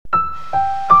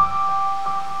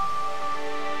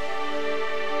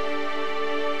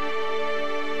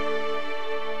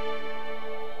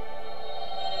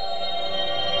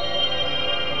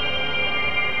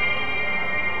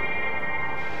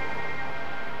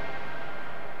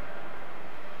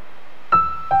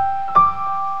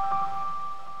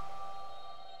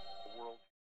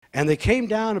And they came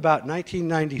down about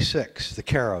 1996, the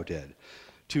Caro did,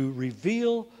 to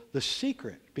reveal the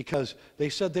secret, because they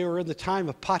said they were in the time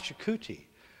of Pachacuti,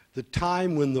 the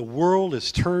time when the world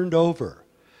is turned over,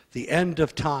 the end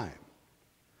of time.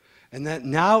 And that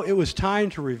now it was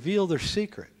time to reveal their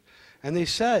secret. And they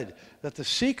said that the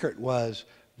secret was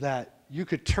that you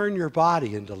could turn your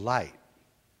body into light.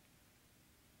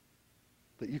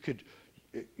 That you could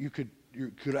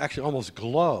actually almost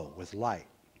glow with light.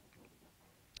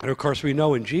 And of course we know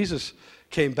when Jesus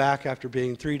came back after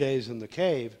being 3 days in the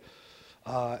cave,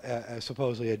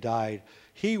 supposedly had died,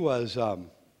 he was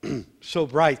so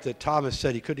bright that Thomas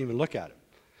said he couldn't even look at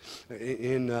him.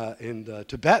 In the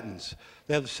Tibetans,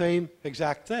 they have the same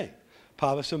exact thing.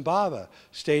 Pavasambhava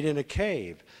stayed in a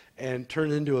cave and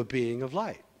turned into a being of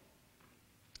light.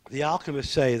 The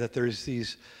alchemists say that there's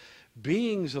these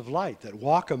beings of light that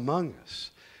walk among us,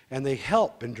 and they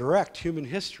help and direct human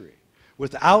history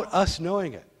without us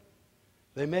knowing it.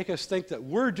 They make us think that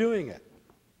we're doing it.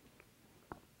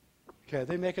 Okay,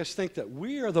 they make us think that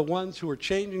we are the ones who are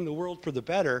changing the world for the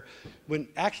better, when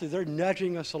actually they're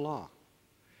nudging us along.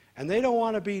 And they don't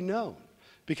want to be known,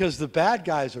 because the bad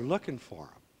guys are looking for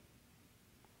them.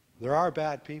 There are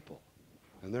bad people,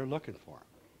 and they're looking for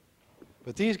them.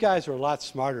 But these guys are a lot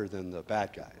smarter than the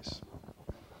bad guys.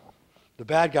 The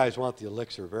bad guys want the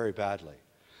elixir very badly.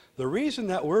 The reason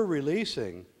that we're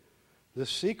releasing this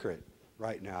secret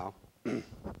right now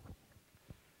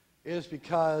is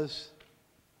because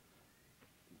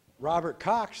Robert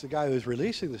Cox, the guy who's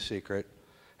releasing the secret,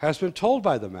 has been told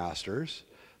by the masters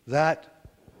that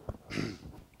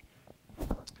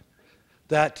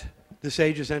that this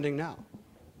age is ending now.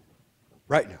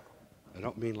 Right now. I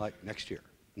don't mean like next year.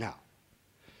 Now.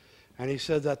 And he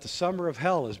said that the summer of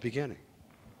hell is beginning.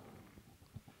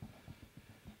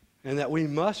 And that we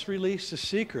must release the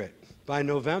secret by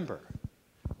November,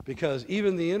 because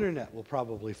even the internet will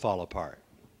probably fall apart.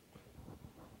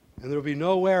 And there will be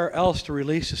nowhere else to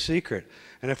release the secret.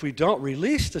 And if we don't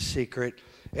release the secret,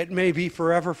 it may be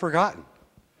forever forgotten,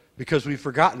 because we've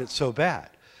forgotten it so bad.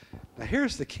 Now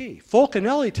here's the key.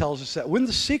 Fulcanelli tells us that when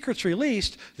the secret's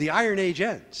released, the Iron Age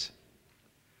ends.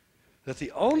 That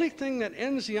the only thing that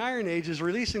ends the Iron Age is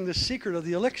releasing the secret of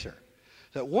the elixir.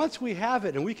 That once we have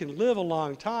it and we can live a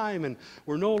long time and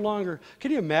we're no longer...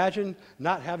 Can you imagine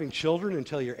not having children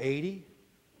until you're 80?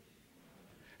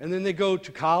 And then they go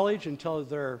to college until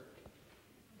they're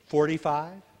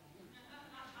 45?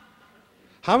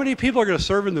 How many people are going to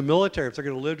serve in the military if they're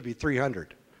going to live to be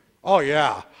 300? Oh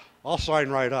yeah, I'll sign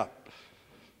right up.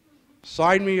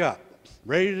 Sign me up.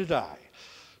 Ready to die.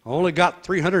 I only got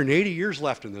 380 years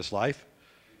left in this life.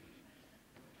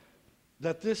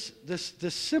 That this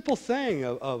simple thing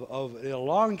of an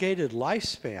elongated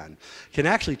lifespan can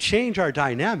actually change our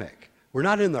dynamic. We're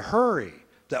not in the hurry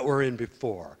that we're in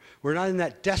before. We're not in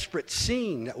that desperate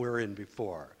scene that we were in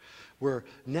before. We're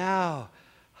now,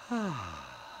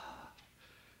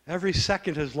 every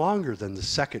second is longer than the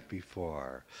second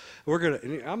before. I'm going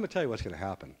to tell you what's going to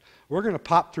happen. We're going to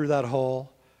pop through that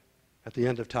hole at the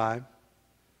end of time,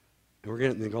 and we're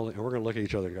going to look at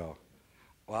each other and go,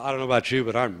 well, I don't know about you,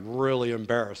 but I'm really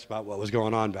embarrassed about what was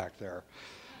going on back there.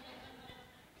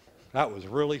 That was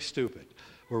really stupid.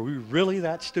 Were we really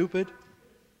that stupid?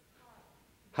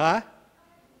 Huh?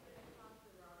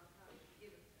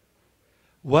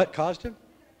 What caused him?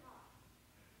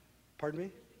 Pardon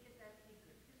me?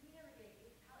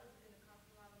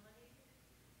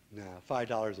 No,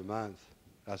 $5 a month.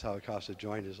 That's how it costs to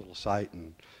join his little site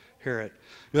and hear it.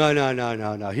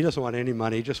 No. He doesn't want any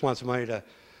money. He just wants money to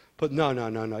put. No.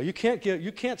 You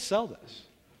can't sell this.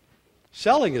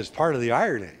 Selling is part of the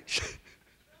Iron Age.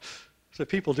 That's what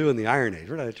people do in the Iron Age.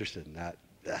 We're not interested in that.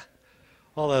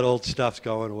 All that old stuff's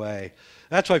going away.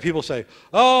 That's why people say,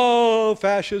 oh,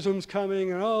 fascism's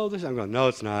coming, and oh, this. I'm going, no,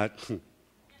 it's not.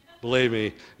 Believe me,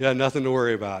 you got nothing to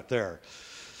worry about there.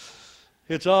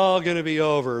 It's all going to be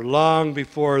over long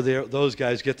before those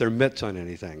guys get their mitts on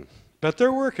anything. But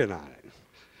they're working on it.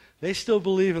 They still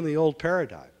believe in the old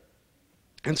paradigm.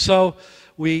 And so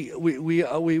we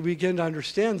begin to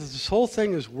understand that this whole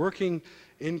thing is working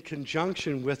in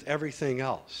conjunction with everything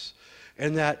else.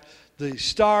 And that the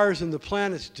stars and the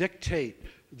planets dictate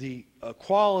the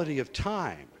quality of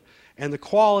time. And the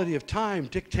quality of time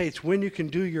dictates when you can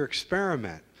do your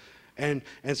experiment. And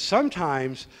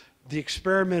sometimes the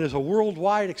experiment is a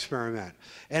worldwide experiment.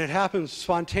 And it happens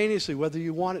spontaneously whether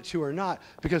you want it to or not,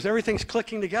 because everything's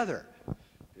clicking together.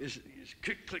 It's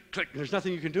click, click, click, and there's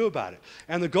nothing you can do about it.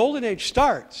 And the golden age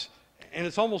starts, and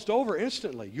it's almost over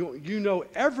instantly. You know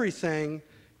everything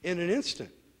in an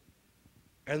instant.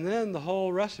 And then the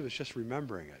whole rest of it's just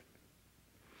remembering it.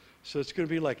 So it's going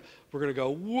to be like, we're going to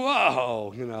go,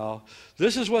 whoa, you know,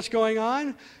 this is what's going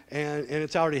on, and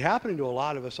it's already happening to a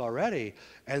lot of us already.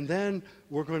 And then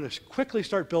we're going to quickly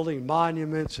start building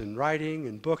monuments and writing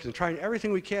and books and trying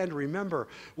everything we can to remember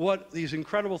what these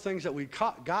incredible things that we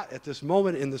got at this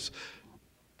moment in this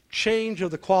change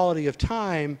of the quality of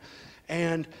time.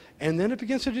 And then it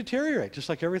begins to deteriorate, just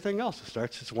like everything else.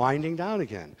 It's winding down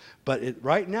again. But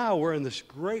right now, we're in this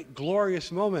great,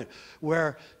 glorious moment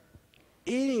where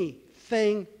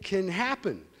anything can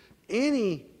happen.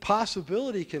 Any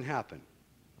possibility can happen.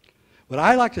 What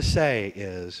I like to say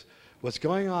is, what's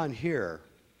going on here,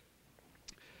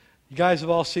 you guys have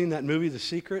all seen that movie, The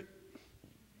Secret?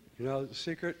 You know The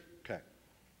Secret? Okay.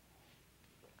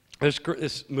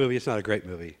 This movie, it's not a great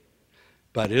movie,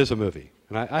 but it is a movie.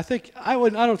 And I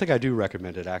don't think I do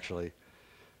recommend it, actually.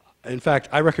 In fact,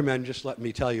 I recommend just let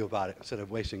me tell you about it instead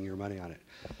of wasting your money on it.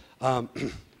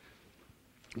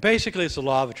 Basically, it's the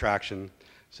law of attraction. It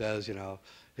says, you know,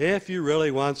 if you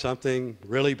really want something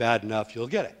really bad enough, you'll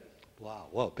get it. Wow,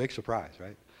 whoa, big surprise,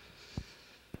 right?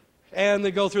 And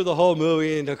they go through the whole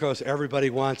movie, and of course, everybody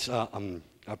wants,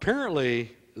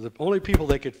 apparently, the only people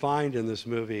they could find in this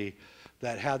movie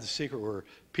that had the secret were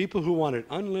people who wanted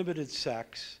unlimited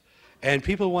sex and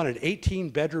people who wanted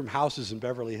 18-bedroom houses in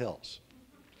Beverly Hills.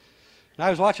 And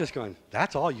I was watching this going,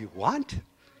 that's all you want?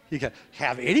 You can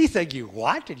have anything you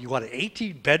want, and you want an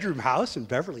 18-bedroom house in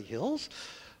Beverly Hills?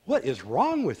 What is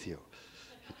wrong with you?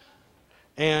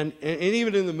 And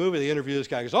even in the movie, they interview this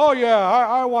guy. He goes, oh, yeah,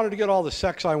 I wanted to get all the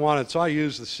sex I wanted, so I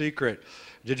used the secret.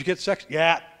 Did you get sex?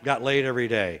 Yeah, got laid every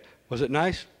day. Was it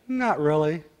nice? Not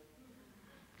really.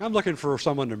 I'm looking for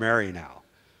someone to marry now,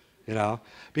 you know,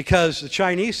 because the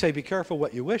Chinese say be careful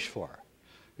what you wish for.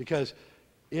 Because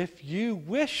if you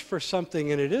wish for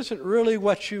something and it isn't really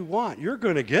what you want, you're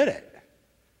going to get it,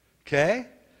 okay?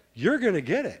 You're going to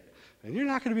get it, and you're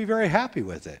not going to be very happy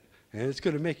with it, and it's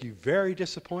going to make you very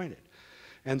disappointed.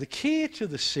 And the key to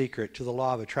the secret, to the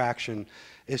law of attraction,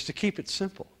 is to keep it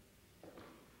simple.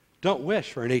 Don't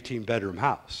wish for an 18-bedroom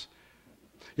house.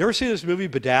 You ever see this movie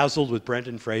Bedazzled with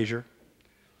Brendan Fraser?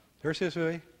 You ever see this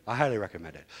movie? I highly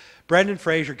recommend it. Brendan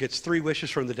Fraser gets 3 wishes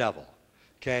from the devil,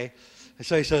 okay? And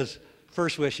so he says,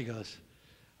 first wish, he goes,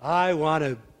 I want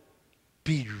to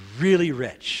be really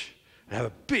rich and have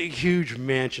a big, huge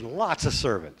mansion, lots of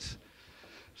servants.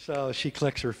 So she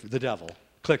the devil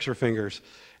clicks her fingers,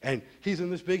 and he's in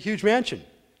this big, huge mansion.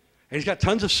 And he's got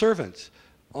tons of servants,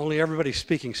 only everybody's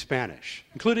speaking Spanish,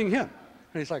 including him.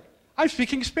 And he's like, I'm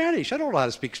speaking Spanish. I don't know how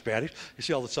to speak Spanish. You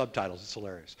see all the subtitles. It's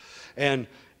hilarious. And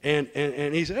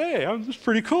he's, hey, this is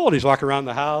pretty cool. And he's walking around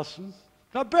the house.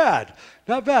 Not bad.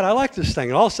 Not bad. I like this thing.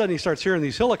 And all of a sudden, he starts hearing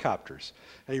these helicopters.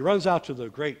 And he runs out to the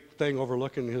great thing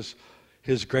overlooking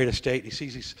his great estate. He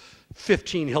sees these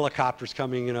 15 helicopters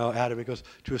coming, you know, at him. He goes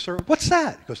to a servant, what's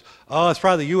that? He goes, oh, it's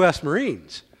probably the U.S.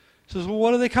 Marines. He says, well,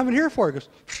 what are they coming here for? He goes,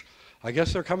 I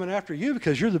guess they're coming after you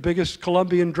because you're the biggest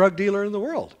Colombian drug dealer in the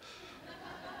world.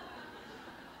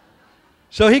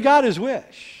 So he got his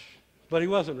wish, but he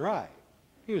wasn't right.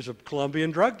 He was a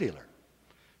Colombian drug dealer,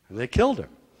 and they killed him.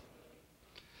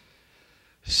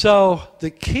 So the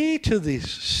key to the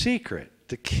secret,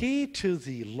 the key to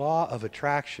the law of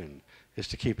attraction is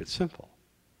to keep it simple,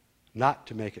 not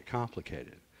to make it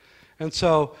complicated. And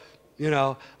so, you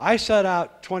know, I set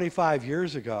out 25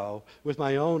 years ago with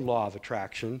my own law of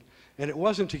attraction, and it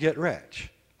wasn't to get rich.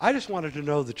 I just wanted to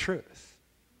know the truth.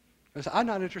 I said, I'm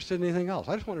not interested in anything else.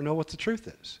 I just want to know what the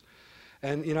truth is.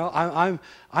 And, you know,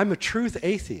 I'm a truth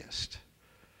atheist.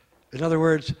 In other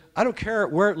words, I don't care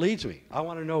where it leads me. I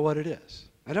want to know what it is.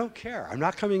 I don't care. I'm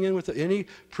not coming in with any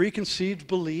preconceived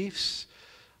beliefs.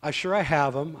 I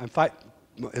have them. I'm fighting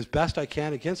as best I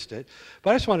can against it. But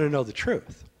I just want to know the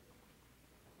truth.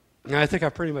 And I think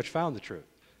I've pretty much found the truth.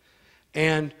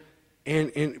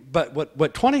 But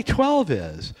what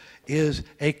 2012 is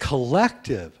a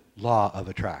collective law of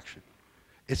attraction.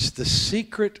 It's the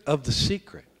secret of the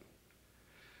secret.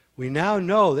 We now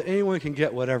know that anyone can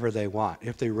get whatever they want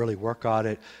if they really work on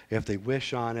it, if they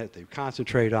wish on it, they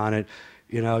concentrate on it.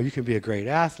 You know, you can be a great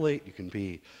athlete, you can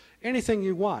be anything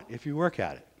you want if you work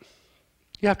at it.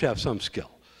 You have to have some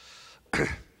skill.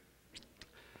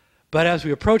 But as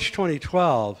we approach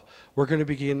 2012, we're going to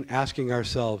begin asking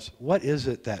ourselves, what is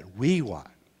it that we want?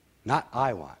 Not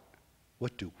I want.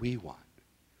 What do we want?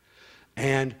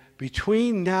 And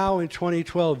between now and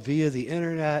 2012, via the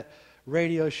internet,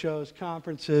 radio shows,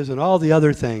 conferences, and all the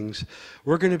other things,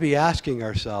 we're going to be asking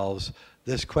ourselves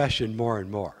this question more and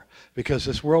more. Because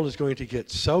this world is going to get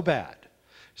so bad,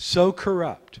 so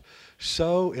corrupt, it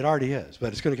already is,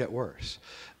 but it's going to get worse,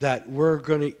 that we're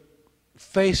going to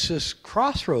face this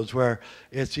crossroads where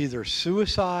it's either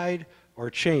suicide or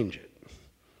change it.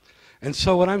 And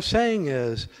so what I'm saying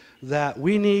is that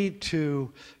we need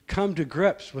to come to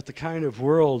grips with the kind of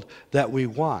world that we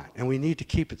want, and we need to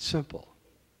keep it simple.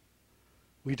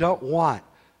 We don't want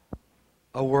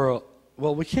a world,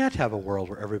 well, we can't have a world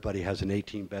where everybody has an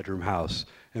 18-bedroom house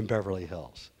in Beverly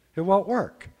Hills. It won't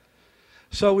work.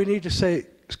 So we need to say,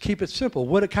 keep it simple.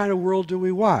 What kind of world do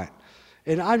we want?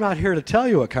 And I'm not here to tell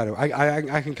you what kind of,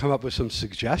 I can come up with some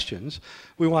suggestions.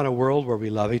 We want a world where we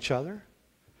love each other,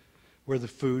 where the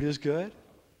food is good,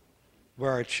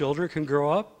 where our children can grow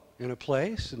up in a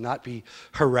place and not be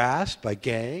harassed by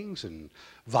gangs and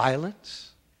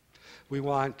violence. We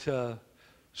want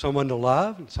someone to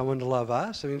love and someone to love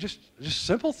us. I mean, just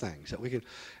simple things that we can,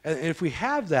 and if we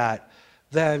have that,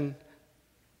 then,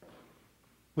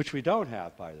 which we don't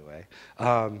have, by the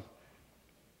way,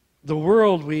 the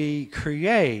world we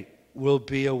create will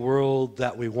be a world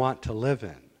that we want to live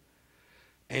in.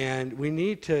 And we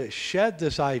need to shed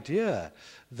this idea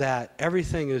that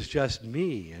everything is just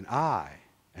me and I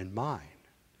and mine.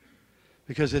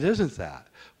 Because it isn't that.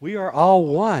 We are all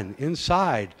one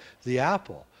inside the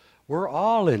apple. We're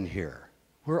all in here.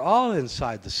 We're all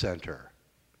inside the center.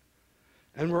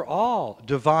 And we're all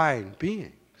divine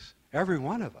beings, every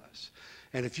one of us.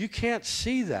 And if you can't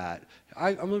see that,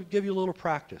 I'm going to give you a little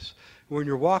practice. When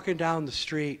you're walking down the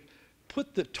street,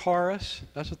 put the torus,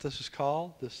 that's what this is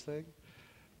called, this thing,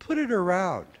 put it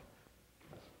around.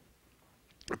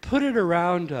 Put it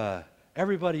around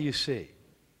everybody you see.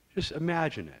 Just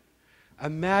imagine it.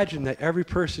 Imagine that every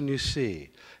person you see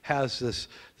has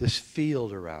this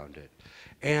field around it.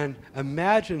 And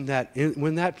imagine that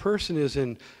when that person is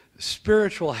in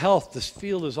spiritual health, this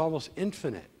field is almost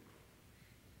infinite.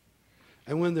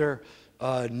 And when they're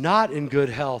not in good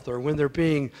health, or when they're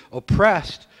being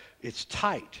oppressed, it's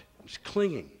tight. It's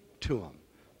clinging to them,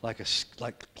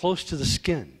 like close to the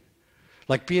skin,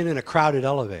 like being in a crowded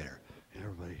elevator. And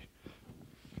everybody,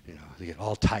 they get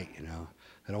all tight.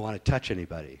 They don't want to touch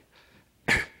anybody.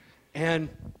 And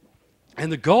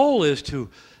the goal is to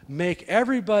make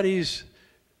everybody's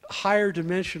higher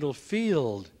dimensional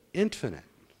field infinite.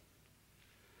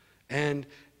 And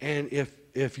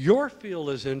if your field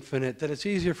is infinite, then it's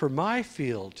easier for my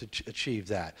field to achieve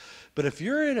that. But if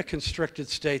you're in a constricted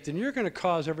state, then you're going to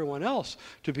cause everyone else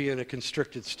to be in a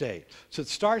constricted state. So it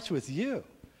starts with you.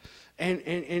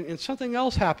 And something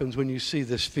else happens when you see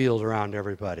this field around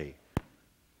everybody.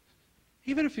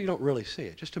 Even if you don't really see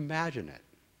it, just imagine it.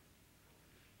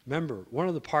 Remember, one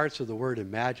of the parts of the word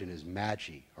imagine is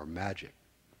magi, or magic.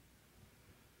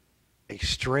 A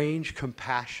strange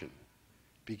compassion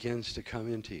begins to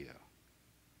come into you.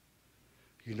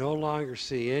 You no longer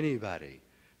see anybody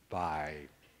by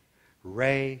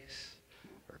race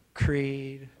or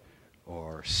creed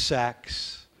or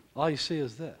sex. All you see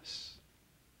is this.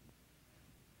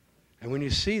 And when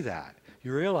you see that,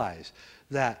 you realize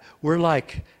that we're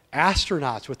like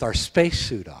astronauts with our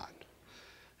spacesuit on,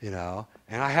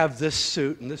 and I have this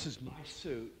suit, and this is my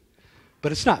suit,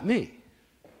 but it's not me.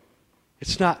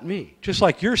 It's not me. Just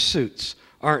like your suits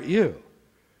aren't you.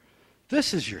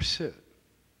 This is your suit.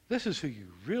 This is who you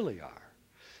really are.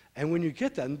 And when you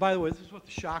get that, and by the way, this is what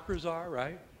the chakras are,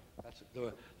 right? That's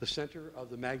the center of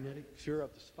the magnetic sphere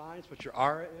of the spine. It's what your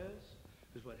aura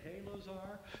is what halos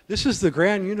are. This is the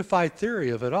grand unified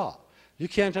theory of it all. You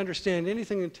can't understand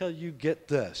anything until you get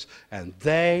this. And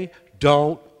they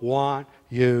don't want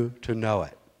you to know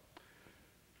it.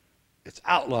 It's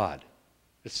outlawed.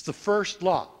 It's the first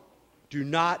law. Do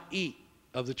not eat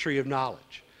of the tree of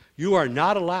knowledge. You are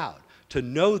not allowed to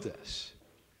know this.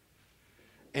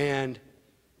 And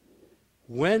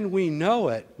when we know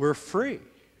it, we're free.